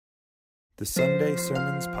the Sunday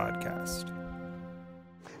Sermons Podcast.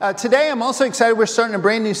 Today I'm also excited. We're starting a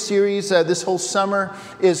brand new series. This whole summer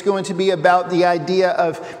is going to be about the idea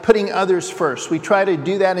of putting others first. We try to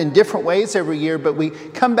do that in different ways every year, but we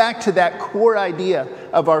come back to that core idea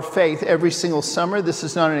of our faith every single summer. This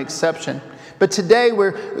is not an exception. But today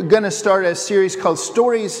we're going to start a series called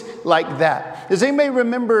Stories Like That. Does anybody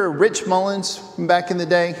remember Rich Mullins from back in the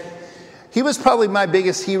day? He was probably my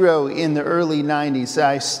biggest hero in the early 90s.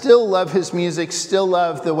 I still love his music, still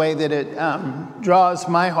love the way that it draws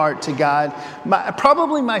my heart to God.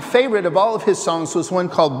 Probably my favorite of all of his songs was one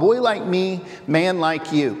called Boy Like Me, Man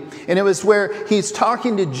Like You. And it was where he's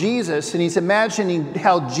talking to Jesus and he's imagining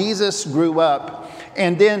how Jesus grew up.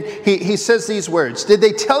 And then he says these words, "Did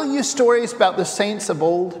they tell you stories about the saints of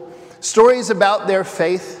old? Stories about their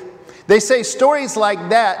faith? They say stories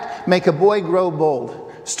like that make a boy grow bold.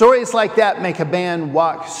 Stories like that make a man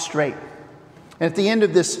walk straight." And at the end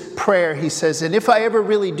of this prayer, he says, "And if I ever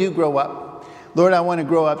really do grow up, Lord, I want to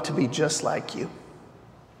grow up to be just like you."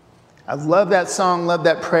 I love that song, love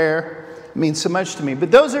that prayer. It means so much to me.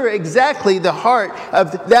 But those are exactly the heart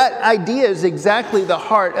of that idea, is exactly the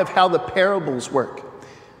heart of how the parables work.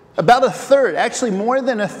 About a third, actually more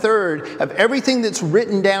than a third of everything that's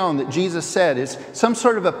written down that Jesus said is some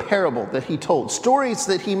sort of a parable that he told. Stories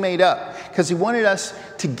that he made up because he wanted us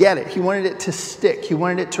to get it. He wanted it to stick. He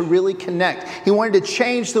wanted it to really connect. He wanted to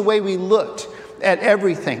change the way we looked at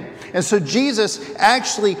everything. And so Jesus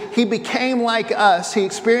actually, he became like us. He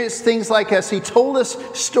experienced things like us. He told us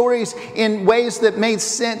stories in ways that made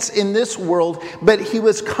sense in this world, but he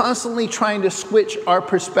was constantly trying to switch our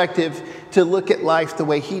perspective to look at life the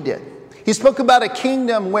way he did. He spoke about a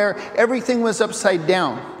kingdom where everything was upside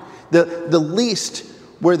down. The least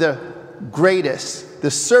were the greatest. The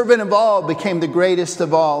servant of all became the greatest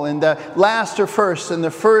of all, and the last are first, and the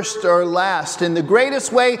first are last. And the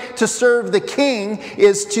greatest way to serve the king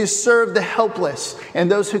is to serve the helpless and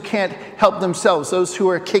those who can't help themselves, those who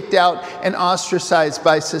are kicked out and ostracized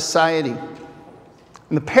by society.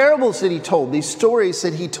 And the parables that he told, these stories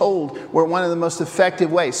that he told, were one of the most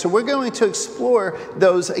effective ways. So we're going to explore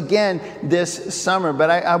those again this summer. But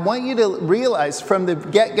I want you to realize from the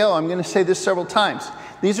get-go, I'm going to say this several times,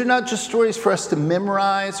 these are not just stories for us to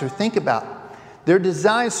memorize or think about. They're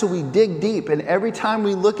designed so we dig deep, and every time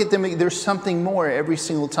we look at them, there's something more every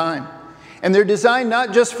single time. And they're designed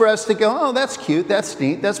not just for us to go, "Oh, that's cute, that's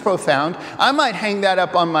neat, that's profound. I might hang that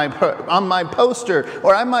up on my poster,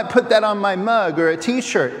 or I might put that on my mug or a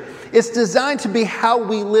t-shirt." It's designed to be how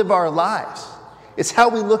we live our lives. It's how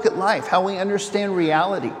we look at life, how we understand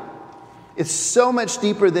reality. It's so much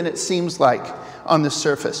deeper than it seems like on the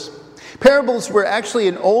surface. Parables were actually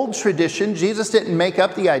an old tradition. Jesus didn't make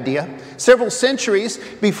up the idea. Several centuries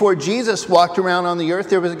before Jesus walked around on the earth,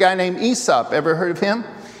 there was a guy named Aesop. Ever heard of him?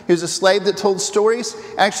 He was a slave that told stories.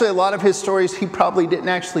 Actually, a lot of his stories he probably didn't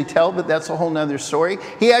actually tell, but that's a whole nother story.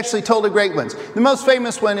 He actually told a great one. The most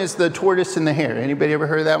famous one is the tortoise and the hare. Anybody ever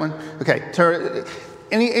heard of that one? Okay.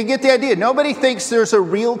 And you get the idea. Nobody thinks there's a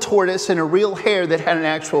real tortoise and a real hare that had an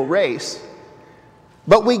actual race.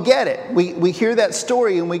 But we get it. We hear that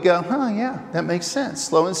story and we go, "Oh yeah, that makes sense.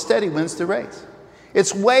 Slow and steady wins the race."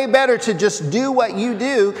 It's way better to just do what you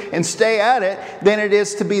do and stay at it than it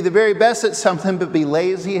is to be the very best at something but be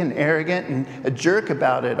lazy and arrogant and a jerk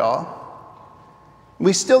about it all.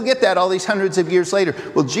 We still get that all these hundreds of years later.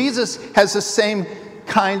 Well, Jesus has the same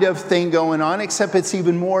kind of thing going on, except it's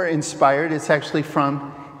even more inspired. It's actually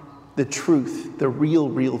from the truth, the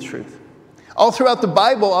real truth. All throughout the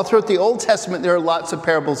Bible, all throughout the Old Testament, there are lots of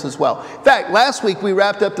parables as well. In fact, last week we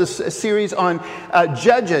wrapped up this series on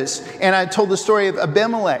Judges, and I told the story of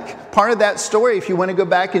Abimelech. Part of that story, if you want to go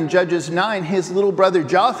back in Judges 9, his little brother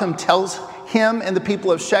Jotham tells him and the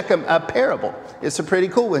people of Shechem a parable. It's a pretty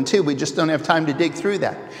cool one too. We just don't have time to dig through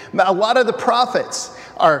that. But a lot of the prophets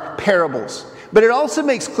are parables. But it also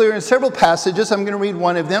makes clear in several passages, I'm going to read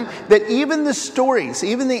one of them, that even the stories,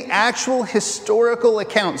 even the actual historical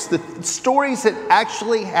accounts, the stories that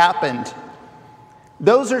actually happened,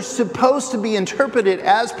 those are supposed to be interpreted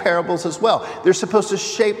as parables as well. They're supposed to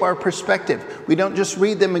shape our perspective. We don't just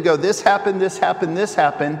read them and go, "This happened, this happened, this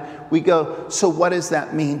happened." We go, "So what does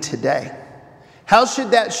that mean today? How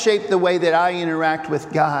should that shape the way that I interact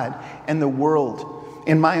with God and the world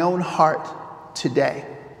in my own heart today?"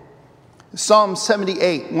 Psalm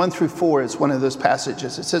 78, 1-4 is one of those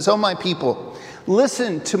passages. It says, "O my people,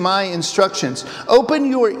 listen to my instructions. Open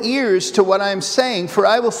your ears to what I am saying, for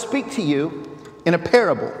I will speak to you in a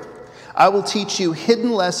parable. I will teach you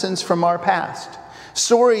hidden lessons from our past,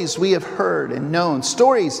 stories we have heard and known,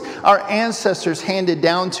 stories our ancestors handed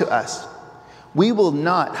down to us. We will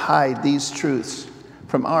not hide these truths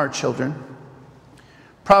from our children.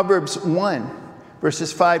 Proverbs 1,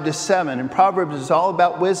 verses 5 to 7. And Proverbs is all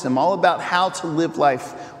about wisdom, all about how to live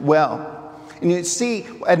life well. And you see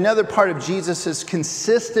another part of Jesus'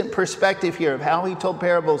 consistent perspective here of how he told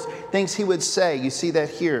parables, things he would say. You see that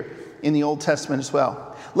here in the Old Testament as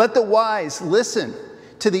well. Let the wise listen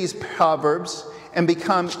to these proverbs and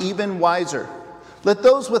become even wiser. Let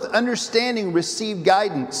those with understanding receive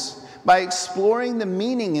guidance by exploring the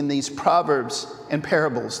meaning in these proverbs and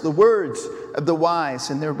parables, the words of the wise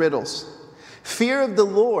and their riddles. Fear of the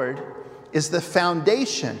Lord is the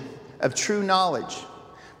foundation of true knowledge,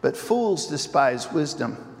 but fools despise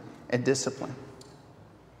wisdom and discipline.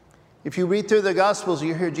 If you read through the Gospels,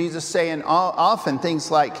 you hear Jesus saying often things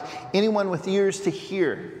like, anyone with ears to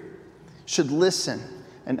hear should listen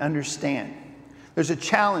and understand. There's a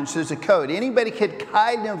challenge, there's a code. Anybody could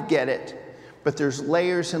kind of get it, but there's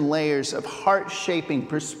layers and layers of heart-shaping,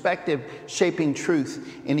 perspective-shaping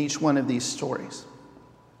truth in each one of these stories.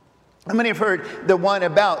 How many have heard the one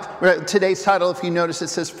about today's title? If you notice, it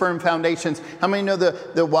says Firm Foundations. How many know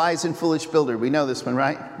the wise and foolish builder? We know this one,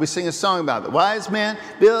 right? We sing a song about it. The wise man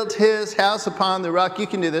built his house upon the rock. You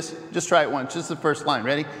can do this. Just try it once. Just the first line.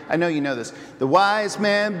 Ready? I know you know this. The wise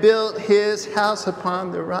man built his house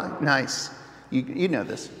upon the rock. Nice. You know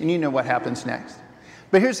this. And you know what happens next.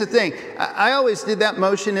 But here's the thing. I always did that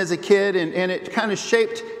motion as a kid, and it kind of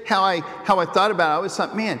shaped how I thought about it. I always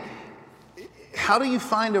thought, man, how do you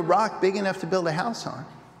find a rock big enough to build a house on?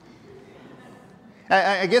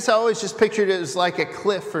 I guess I always just pictured it as like a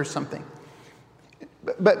cliff or something.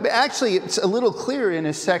 But actually, it's a little clearer in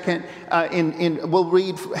a second. We'll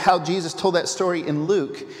read how Jesus told that story in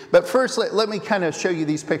Luke. But first, let me kind of show you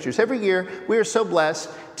these pictures. Every year, we are so blessed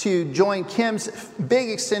to join Kim's big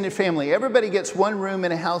extended family. Everybody gets one room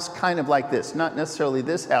in a house kind of like this. Not necessarily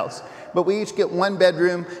this house, but we each get one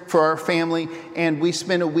bedroom for our family, and we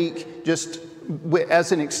spend a week just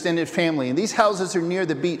as an extended family. And these houses are near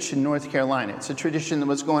the beach in North Carolina. It's a tradition that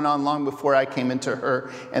was going on long before I came into her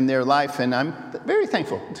and their life, and I'm very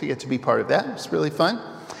thankful to get to be part of that. It's really fun.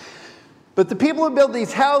 But the people who built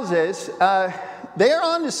these houses, they're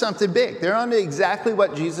on to something big. They're on to exactly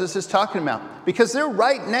what Jesus is talking about, because they're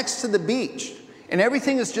right next to the beach. And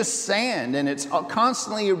everything is just sand, and it's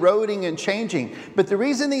constantly eroding and changing. But the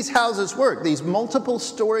reason these houses work, these multiple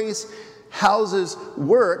stories houses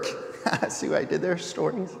work, see what I did there?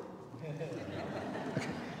 Stories. Okay.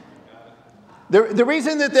 The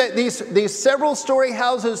reason that these several story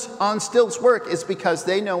houses on stilts work is because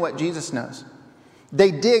they know what Jesus knows. They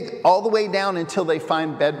dig all the way down until they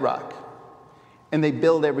find bedrock, and they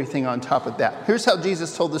build everything on top of that. Here's how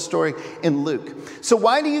Jesus told the story in Luke. So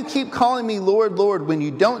why do you keep calling me Lord, Lord, when you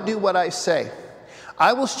don't do what I say?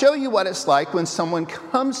 I will show you what it's like when someone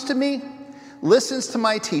comes to me, listens to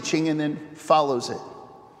my teaching, and then follows it.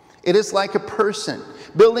 It is like a person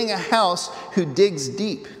building a house who digs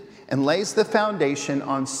deep and lays the foundation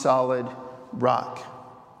on solid rock.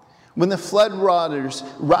 When the flood waters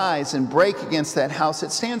rise and break against that house,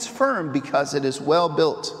 it stands firm because it is well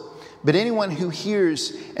built. But anyone who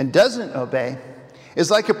hears and doesn't obey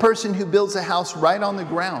is like a person who builds a house right on the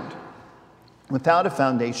ground without a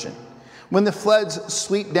foundation. When the floods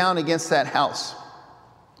sweep down against that house,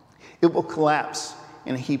 it will collapse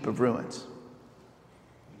in a heap of ruins.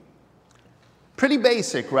 Pretty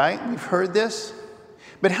basic, right? We've heard this.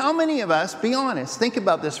 But how many of us, be honest, think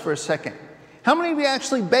about this for a second. How many of you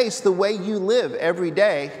actually base the way you live every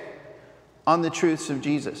day on the truths of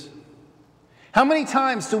Jesus? How many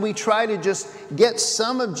times do we try to just get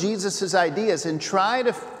some of Jesus's ideas and try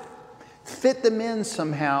to fit them in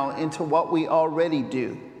somehow into what we already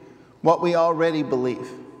do, what we already believe?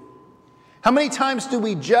 How many times do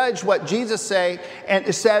we judge what Jesus says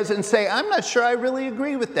and say, I'm not sure I really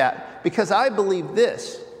agree with that because I believe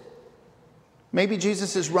this. Maybe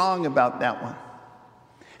Jesus is wrong about that one.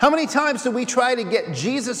 How many times do we try to get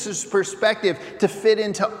Jesus' perspective to fit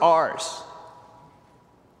into ours?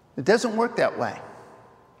 It doesn't work that way.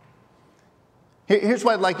 Here's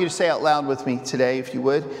what I'd like you to say out loud with me today, if you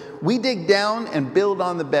would. We dig down and build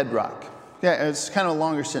on the bedrock. Yeah, it's kind of a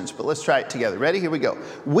longer sentence, but let's try it together. Ready? Here we go.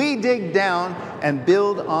 We dig down and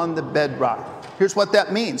build on the bedrock. Here's what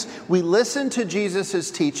that means. We listen to Jesus'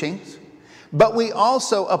 teachings, but we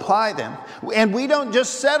also apply them. And we don't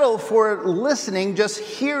just settle for listening, just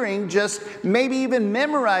hearing, just maybe even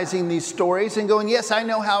memorizing these stories and going, yes, I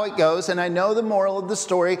know how it goes, and I know the moral of the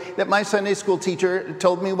story that my Sunday school teacher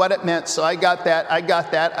told me what it meant, so I got that, I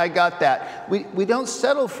got that, I got that. We don't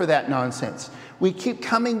settle for that nonsense. We keep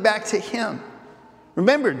coming back to him.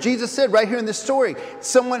 Remember, Jesus said right here in this story,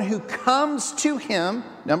 someone who comes to him,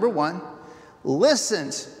 number one,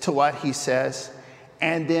 listens to what he says,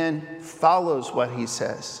 and then follows what he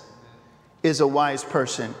says is a wise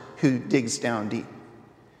person who digs down deep.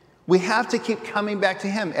 We have to keep coming back to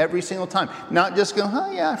him every single time. Not just go,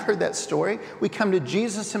 oh yeah, I've heard that story. We come to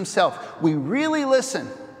Jesus himself. We really listen.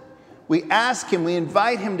 We ask him, we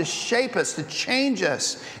invite him to shape us, to change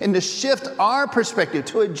us, and to shift our perspective,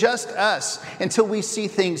 to adjust us until we see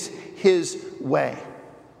things his way.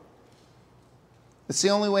 It's the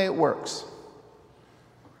only way it works.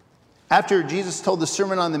 After Jesus told the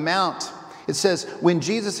Sermon on the Mount, it says, when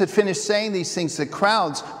Jesus had finished saying these things, the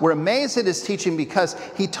crowds were amazed at his teaching because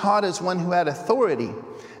he taught as one who had authority,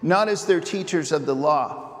 not as their teachers of the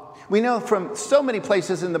law. We know from so many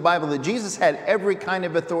places in the Bible that Jesus had every kind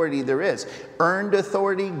of authority there is. Earned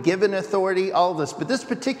authority, given authority, all of this. But this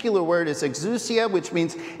particular word is exousia, which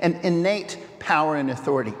means an innate power and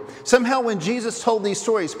authority. Somehow when Jesus told these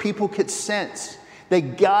stories, people could sense, they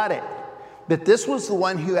got it, that this was the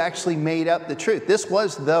one who actually made up the truth. This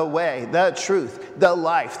was the way, the truth, the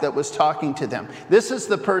life that was talking to them. This is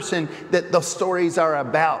the person that the stories are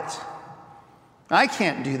about. I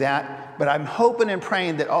can't do that, but I'm hoping and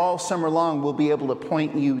praying that all summer long we'll be able to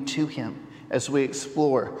point you to him as we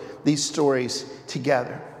explore these stories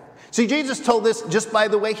together. See, Jesus told this just by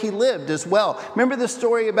the way he lived as well. Remember the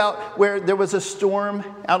story about where there was a storm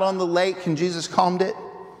out on the lake and Jesus calmed it?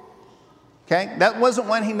 Okay, that wasn't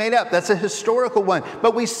one he made up. That's a historical one.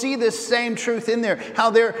 But we see this same truth in there, how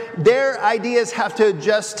their ideas have to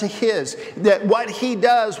adjust to his. That what he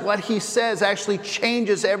does, what he says actually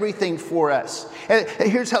changes everything for us. And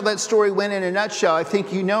here's how that story went in a nutshell. I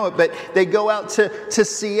think you know it, but they go out to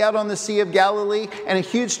sea, out on the Sea of Galilee, and a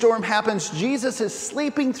huge storm happens. Jesus is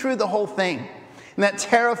sleeping through the whole thing. And that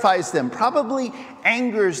terrifies them, probably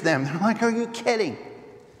angers them. They're like, are you kidding?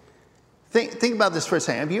 Think about this for a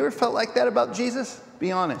second. Have you ever felt like that about Jesus?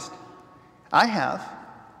 Be honest. I have.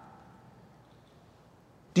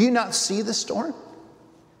 Do you not see the storm?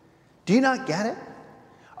 Do you not get it?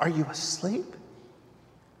 Are you asleep?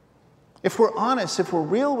 If we're honest, if we're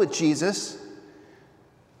real with Jesus,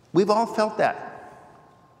 we've all felt that.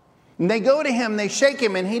 And they go to him, they shake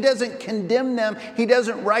him, and he doesn't condemn them. He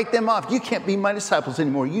doesn't write them off. You can't be my disciples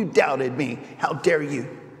anymore. You doubted me. How dare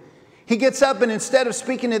you? He gets up and instead of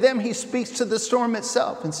speaking to them, he speaks to the storm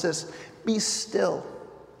itself and says, be still.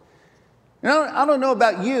 You know, I don't know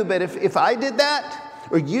about you, but if I did that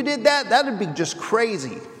or you did that, that would be just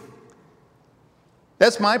crazy.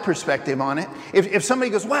 That's my perspective on it. If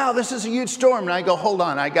somebody goes, wow, this is a huge storm, and I go, hold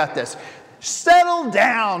on, I got this. Settle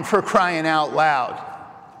down, for crying out loud.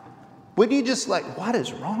 Wouldn't you just like, what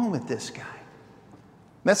is wrong with this guy?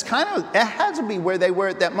 That's it has to be where they were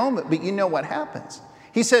at that moment, but you know what happens.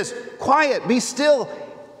 He says, quiet, be still.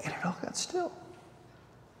 And it all got still.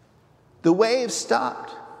 The waves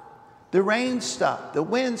stopped. The rain stopped. The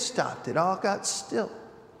wind stopped. It all got still.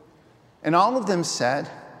 And all of them said,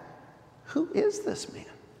 who is this man?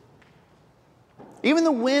 Even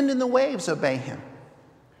the wind and the waves obey him.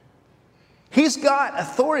 He's got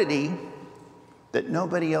authority that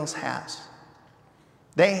nobody else has.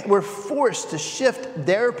 They were forced to shift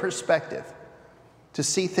their perspective, to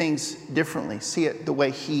see things differently, see it the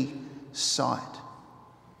way he saw it.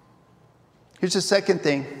 Here's the second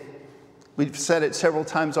thing. We've said it several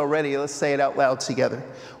times already. Let's say it out loud together.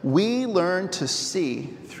 We learn to see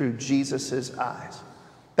through Jesus' eyes.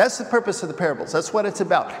 That's the purpose of the parables. That's what it's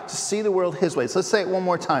about, to see the world his ways. Let's say it one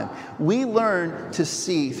more time. We learn to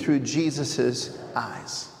see through Jesus'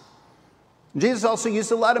 eyes. Jesus also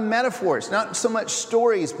used a lot of metaphors, not so much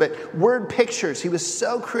stories, but word pictures. He was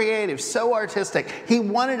so creative, so artistic. He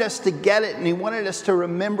wanted us to get it, and he wanted us to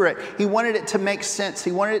remember it. He wanted it to make sense.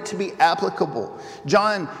 He wanted it to be applicable.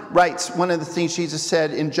 John writes one of the things Jesus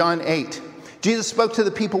said in John 8. Jesus spoke to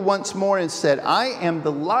the people once more and said, I am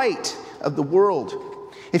the light of the world.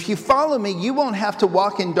 If you follow me, you won't have to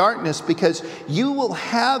walk in darkness because you will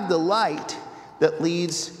have the light that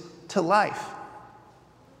leads to life.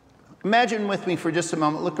 Imagine with me for just a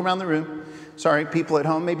moment. Look around the room. Sorry, people at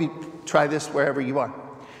home, maybe try this wherever you are.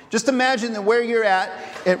 Just imagine that where you're at,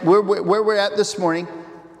 where we're at this morning,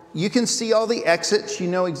 you can see all the exits. You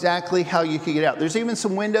know exactly how you can get out. There's even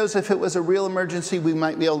some windows. If it was a real emergency, we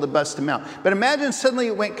might be able to bust them out. But imagine suddenly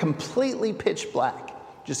it went completely pitch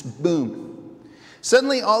black. Just boom.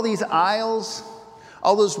 Suddenly all these aisles,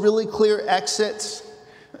 all those really clear exits,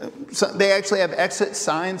 they actually have exit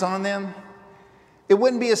signs on them. It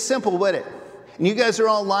wouldn't be as simple, would it? And you guys are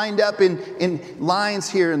all lined up in lines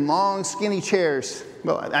here in long, skinny chairs.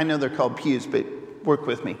 Well, I know they're called pews, but work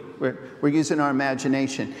with me. We're using our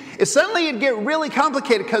imagination. If suddenly it'd get really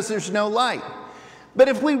complicated because there's no light. But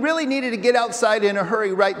if we really needed to get outside in a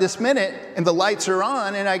hurry right this minute and the lights are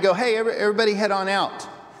on and I go, hey, everybody head on out,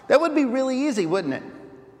 that would be really easy, wouldn't it?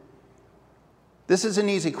 This is an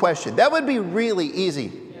easy question. That would be really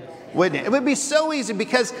easy, wouldn't it? It would be so easy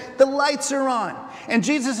because the lights are on. And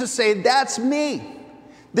Jesus is saying, that's me.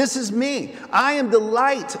 This is me. I am the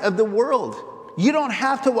light of the world. You don't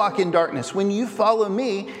have to walk in darkness. When you follow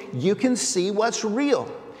me, you can see what's real.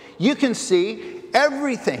 You can see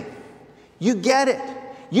everything. You get it.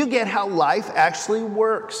 You get how life actually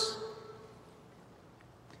works.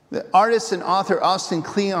 The artist and author Austin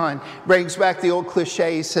Kleon brings back the old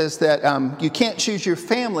cliche. He says that you can't choose your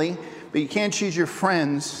family, but you can choose your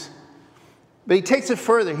friends. But he takes it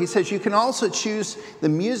further. He says you can also choose the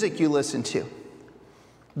music you listen to,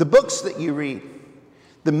 the books that you read,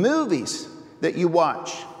 the movies that you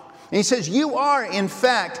watch. And he says you are, in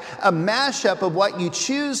fact, a mashup of what you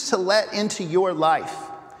choose to let into your life.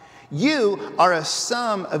 You are a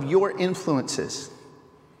sum of your influences.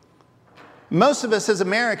 Most of us as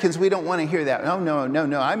Americans, we don't want to hear that. Oh,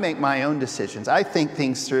 no, I make my own decisions. I think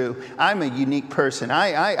things through. I'm a unique person.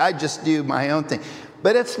 I just do my own thing.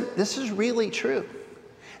 But this is really true.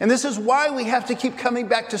 And this is why we have to keep coming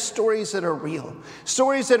back to stories that are real,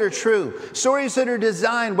 stories that are true, stories that are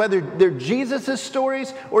designed, whether they're Jesus'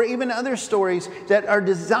 stories or even other stories that are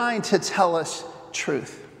designed to tell us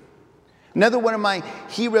truth. Another one of my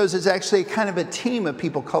heroes is actually kind of a team of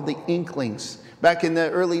people called the Inklings. Back in the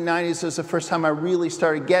early 90s was the first time I really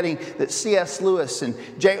started getting that C.S. Lewis and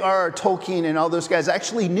J.R.R. Tolkien and all those guys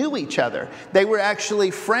actually knew each other. They were actually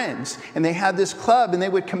friends, and they had this club, and they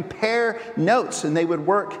would compare notes, and they would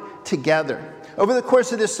work together. Over the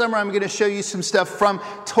course of this summer, I'm going to show you some stuff from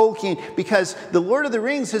Tolkien, because The Lord of the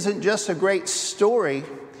Rings isn't just a great story.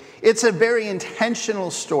 It's a very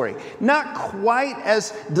intentional story. Not quite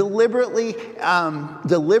as deliberately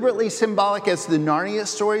symbolic as the Narnia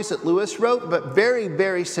stories that Lewis wrote, but very,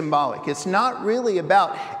 very symbolic. It's not really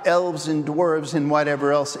about elves and dwarves and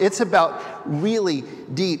whatever else. It's about really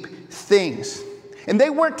deep things. And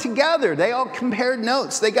they worked together. They all compared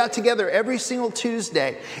notes. They got together every single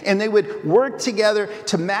Tuesday, and they would work together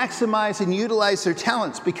to maximize and utilize their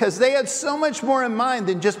talents because they had so much more in mind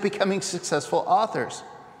than just becoming successful authors.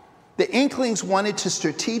 The Inklings wanted to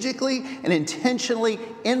strategically and intentionally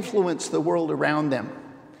influence the world around them.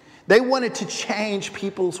 They wanted to change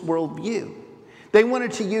people's worldview. They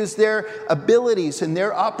wanted to use their abilities and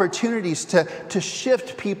their opportunities to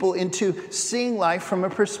shift people into seeing life from a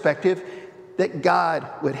perspective that God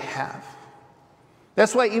would have.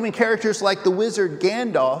 That's why even characters like the wizard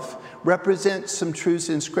Gandalf represent some truths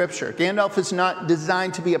in Scripture. Gandalf is not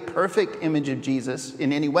designed to be a perfect image of Jesus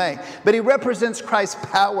in any way, but he represents Christ's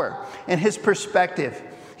power and his perspective.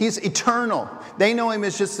 He's eternal. They know him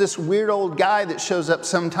as just this weird old guy that shows up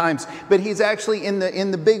sometimes, but he's actually in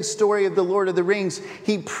the big story of the Lord of the Rings.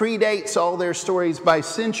 He predates all their stories by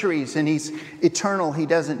centuries, and he's eternal. He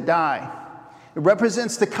doesn't die. It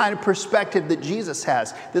represents the kind of perspective that Jesus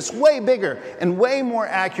has, that's way bigger and way more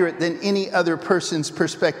accurate than any other person's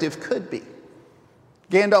perspective could be.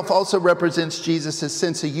 Gandalf also represents Jesus'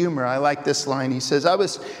 sense of humor. I like this line. He says, I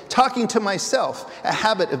was talking to myself, a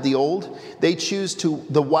habit of the old. They choose to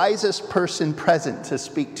the wisest person present to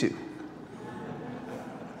speak to.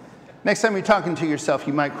 Next time you're talking to yourself,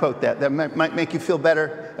 you might quote that. That might make you feel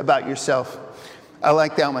better about yourself. I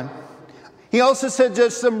like that one. He also said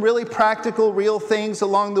just some really practical, real things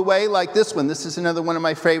along the way, like this one. This is another one of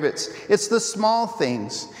my favorites. It's the small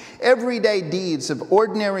things, everyday deeds of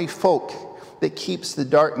ordinary folk that keeps the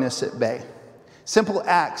darkness at bay. Simple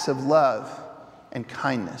acts of love and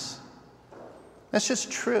kindness. That's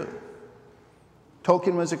just true.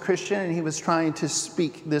 Tolkien was a Christian, and he was trying to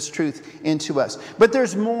speak this truth into us. But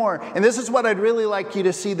there's more, and this is what I'd really like you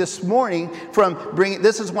to see this morning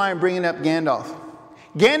this is why I'm bringing up Gandalf.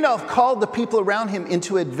 Gandalf called the people around him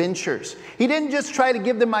into adventures. He didn't just try to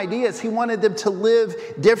give them ideas. He wanted them to live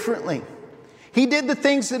differently. He did the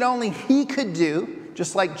things that only he could do,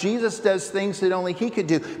 just like Jesus does things that only he could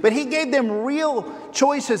do. But he gave them real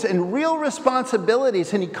choices and real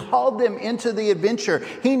responsibilities, and he called them into the adventure.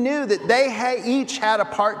 He knew that they each had a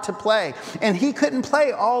part to play, and he couldn't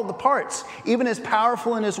play all the parts. Even as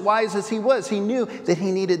powerful and as wise as he was, he knew that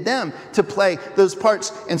he needed them to play those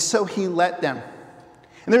parts, and so he let them.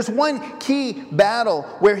 And there's one key battle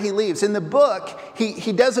where he leaves. In the book,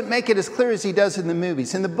 he doesn't make it as clear as he does in the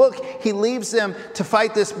movies. In the book, he leaves them to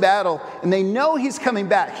fight this battle, and they know he's coming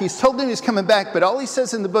back. He's told them he's coming back, but all he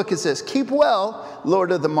says in the book is this: keep well,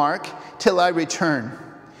 Lord of the Mark, till I return.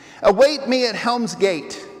 Await me at Helm's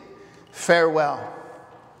Gate. Farewell.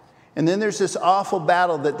 And then there's this awful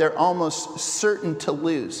battle that they're almost certain to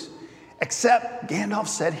lose. except Gandalf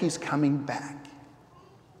said he's coming back.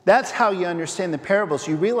 That's how you understand the parables.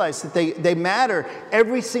 You realize that they matter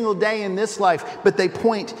every single day in this life, but they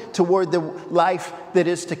point toward the life that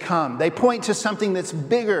is to come. They point to something that's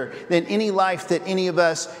bigger than any life that any of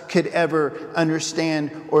us could ever understand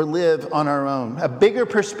or live on our own. A bigger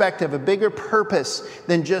perspective, a bigger purpose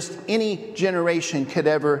than just any generation could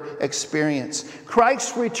ever experience.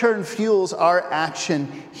 Christ's return fuels our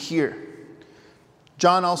action here.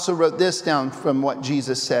 John also wrote this down from what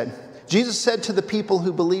Jesus said. Jesus said to the people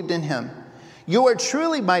who believed in him, "You are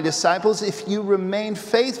truly my disciples if you remain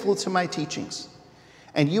faithful to my teachings,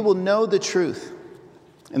 and you will know the truth,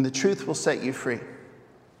 and the truth will set you free."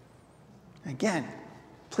 Again,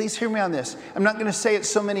 please hear me on this. I'm not going to say it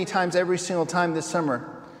so many times every single time this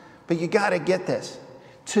summer, but you got to get this.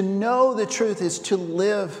 To know the truth is to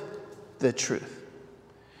live the truth.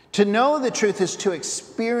 To know the truth is to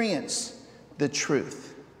experience the truth.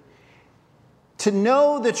 To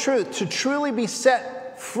know the truth, to truly be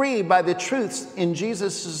set free by the truths in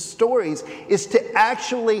Jesus' stories, is to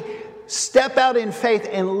actually step out in faith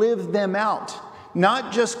and live them out.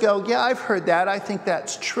 Not just go, yeah, I've heard that, I think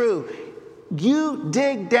that's true. You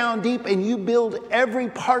dig down deep and you build every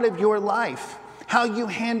part of your life. How you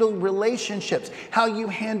handle relationships, how you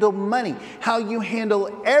handle money, how you handle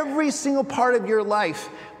every single part of your life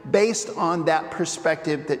based on that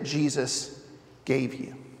perspective that Jesus gave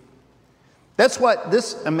you. That's what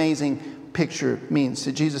this amazing picture means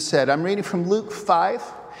that Jesus said. I'm reading from Luke 5.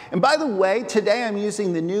 And by the way, today I'm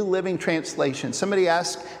using the New Living Translation. Somebody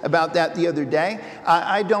asked about that the other day.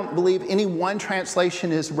 I don't believe any one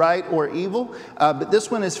translation is right or evil, but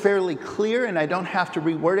this one is fairly clear and I don't have to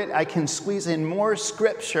reword it. I can squeeze in more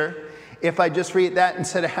scripture if I just read that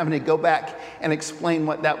instead of having to go back and explain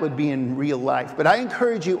what that would be in real life. But I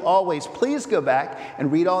encourage you always, please go back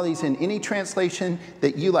and read all these in any translation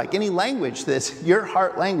that you like, any language that's your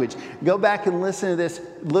heart language. Go back and listen to this.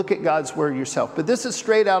 Look at God's word yourself. But this is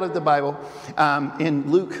straight out of the Bible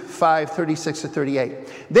in Luke 5:36-38.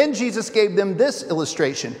 Then Jesus gave them this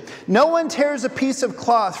illustration. No one tears a piece of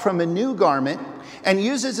cloth from a new garment and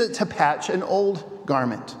uses it to patch an old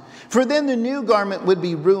garment. For then the new garment would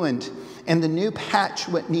be ruined, and the new patch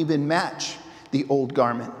wouldn't even match the old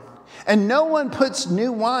garment. And no one puts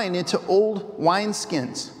new wine into old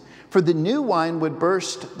wineskins, for the new wine would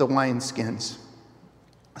burst the wineskins,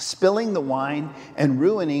 spilling the wine and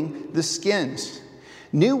ruining the skins.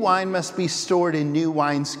 New wine must be stored in new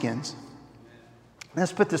wineskins.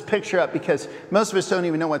 Let's put this picture up because most of us don't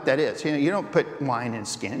even know what that is. You know, you don't put wine in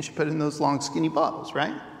skins, you put it in those long skinny bottles,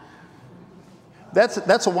 right?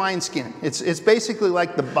 That's a wineskin. It's basically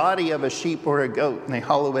like the body of a sheep or a goat, and they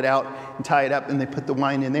hollow it out and tie it up, and they put the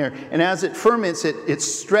wine in there. And as it ferments, it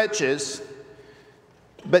stretches,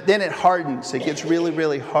 but then it hardens. It gets really,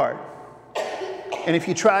 really hard. And if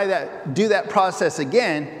you do that process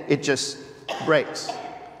again, it just breaks.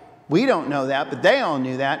 We don't know that, but they all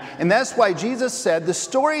knew that. And that's why Jesus said the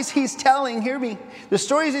stories he's telling, hear me, the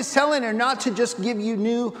stories he's telling are not to just give you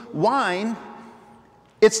new wine.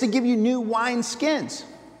 It's to give you new wine skins.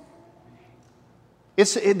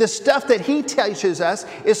 It's the stuff that he teaches us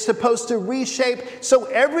is supposed to reshape. So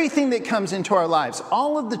everything that comes into our lives,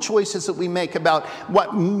 all of the choices that we make about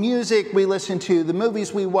what music we listen to, the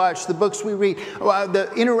movies we watch, the books we read,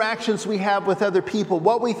 the interactions we have with other people,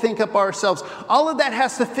 what we think of ourselves, all of that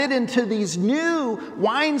has to fit into these new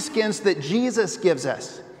wineskins that Jesus gives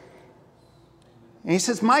us. And he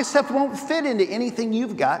says, my stuff won't fit into anything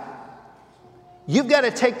you've got. You've got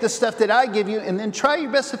to take the stuff that I give you and then try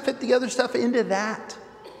your best to fit the other stuff into that.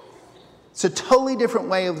 It's a totally different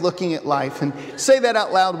way of looking at life. And say that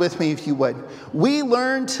out loud with me if you would. We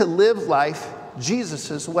learn to live life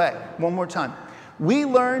Jesus' way. One more time. We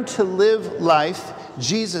learn to live life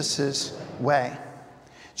Jesus' way.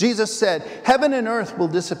 Jesus said, heaven and earth will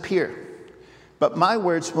disappear, but my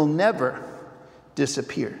words will never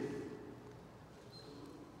disappear.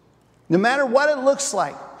 No matter what it looks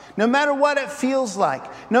like, no matter what it feels like,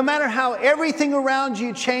 no matter how everything around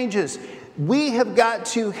you changes, we have got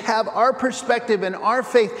to have our perspective and our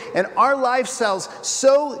faith and our lifestyles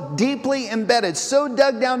so deeply embedded, so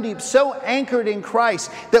dug down deep, so anchored in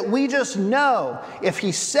Christ that we just know if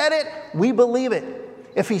he said it, we believe it.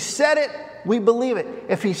 If he said it, we believe it.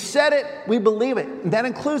 If he said it, we believe it. And that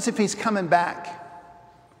includes if he's coming back.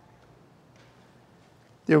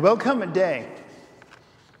 There will come a day.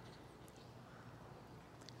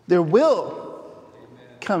 There will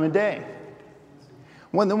come a day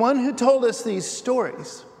when the one who told us these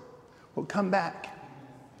stories will come back.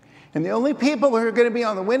 And the only people who are going to be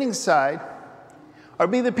on the winning side are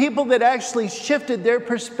the people that actually shifted their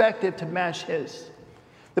perspective to match his.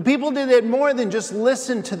 The people did more than just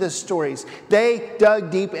listen to the stories. They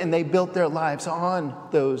dug deep and they built their lives on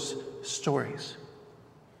those stories.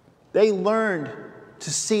 They learned to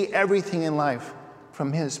see everything in life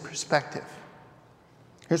from his perspective.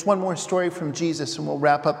 Here's one more story from Jesus and we'll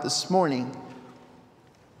wrap up this morning.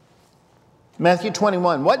 Matthew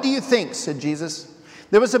 21. "What do you think?" said Jesus.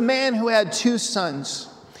 "There was a man who had 2 sons.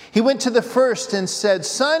 He went to the first and said,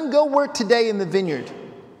 'Son, go work today in the vineyard.'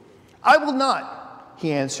 'I will not,'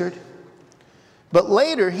 he answered. But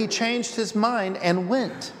later he changed his mind and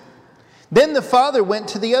went. Then the father went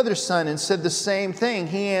to the other son and said the same thing.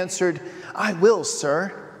 He answered, 'I will,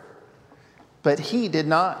 sir.' But he did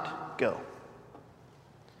not go.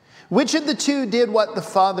 Which of the 2 did what the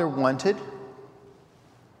father wanted?"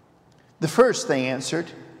 "The first," they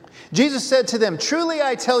answered. Jesus said to them, "Truly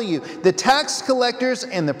I tell you, the tax collectors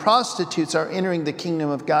and the prostitutes are entering the kingdom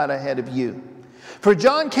of God ahead of you. For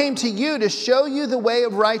John came to you to show you the way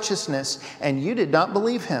of righteousness, and you did not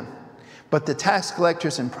believe him. But the tax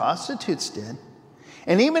collectors and prostitutes did.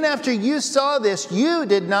 And even after you saw this, you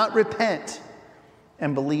did not repent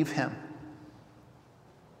and believe him."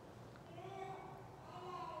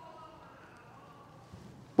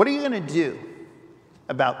 What are you going to do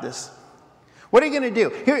about this? What are you going to do?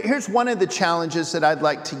 Here's one of the challenges that I'd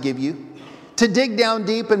like to give you. To dig down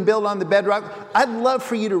deep and build on the bedrock, I'd love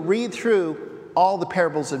for you to read through all the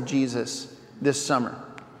parables of Jesus this summer.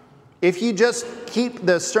 If you just keep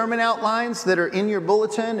the sermon outlines that are in your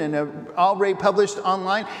bulletin and are already published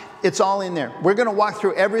online, it's all in there. We're going to walk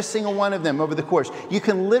through every single one of them over the course. You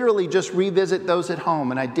can literally just revisit those at home,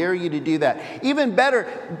 and I dare you to do that. Even better,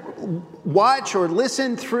 watch or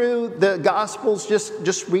listen through the Gospels.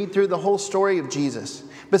 Just read through the whole story of Jesus.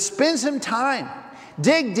 But spend some time.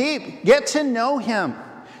 Dig deep. Get to know him.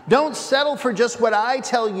 Don't settle for just what I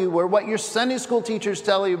tell you or what your Sunday school teachers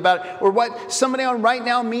tell you about or what somebody on Right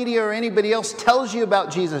Now Media or anybody else tells you about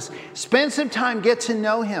Jesus. Spend some time, get to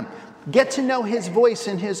know him. Get to know his voice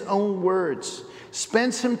in his own words.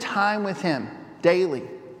 Spend some time with him daily.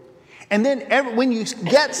 And then when you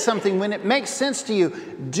get something, when it makes sense to you,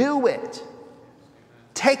 do it.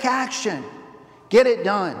 Take action. Get it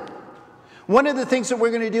done. One of the things that we're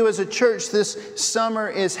going to do as a church this summer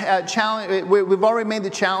is challenge. We've already made the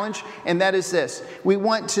challenge, and that is this. We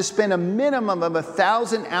want to spend a minimum of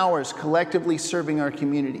 1,000 hours collectively serving our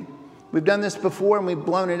community. We've done this before, and we've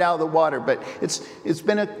blown it out of the water, but it's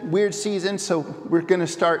been a weird season, so we're going to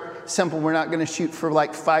start simple. We're not going to shoot for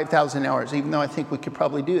like 5,000 hours, even though I think we could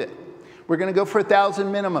probably do it. We're going to go for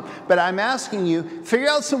 1,000 minimum. But I'm asking you, figure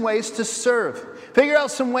out some ways to serve. Figure out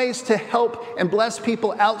some ways to help and bless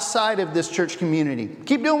people outside of this church community.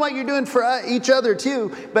 Keep doing what you're doing for each other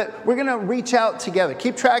too, but we're going to reach out together.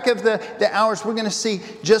 Keep track of the hours. We're going to see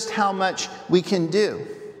just how much we can do.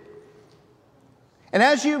 And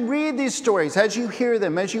as you read these stories, as you hear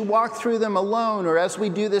them, as you walk through them alone or as we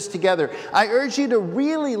do this together, I urge you to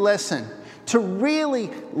really listen, to learn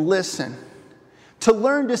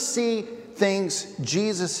to see things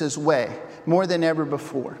Jesus' way more than ever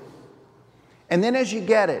before. And then as you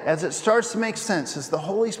get it, as it starts to make sense, as the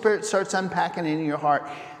Holy Spirit starts unpacking it in your heart,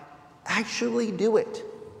 actually do it.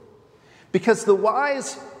 Because the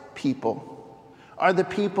wise people are the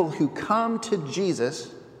people who come to Jesus,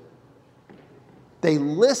 they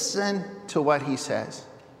listen to what he says,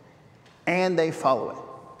 and they follow it.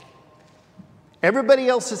 Everybody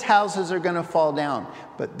else's houses are going to fall down,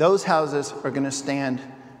 but those houses are going to stand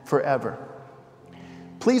forever.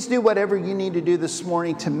 Please do whatever you need to do this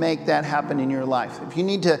morning to make that happen in your life. If you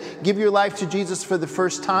need to give your life to Jesus for the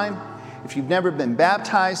first time, if you've never been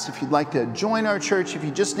baptized, if you'd like to join our church, if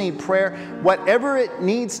you just need prayer, whatever it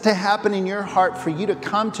needs to happen in your heart for you to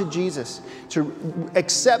come to Jesus, to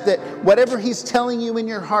accept that whatever he's telling you in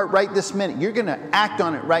your heart right this minute, you're going to act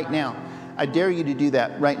on it right now. I dare you to do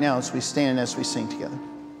that right now as we stand and as we sing together.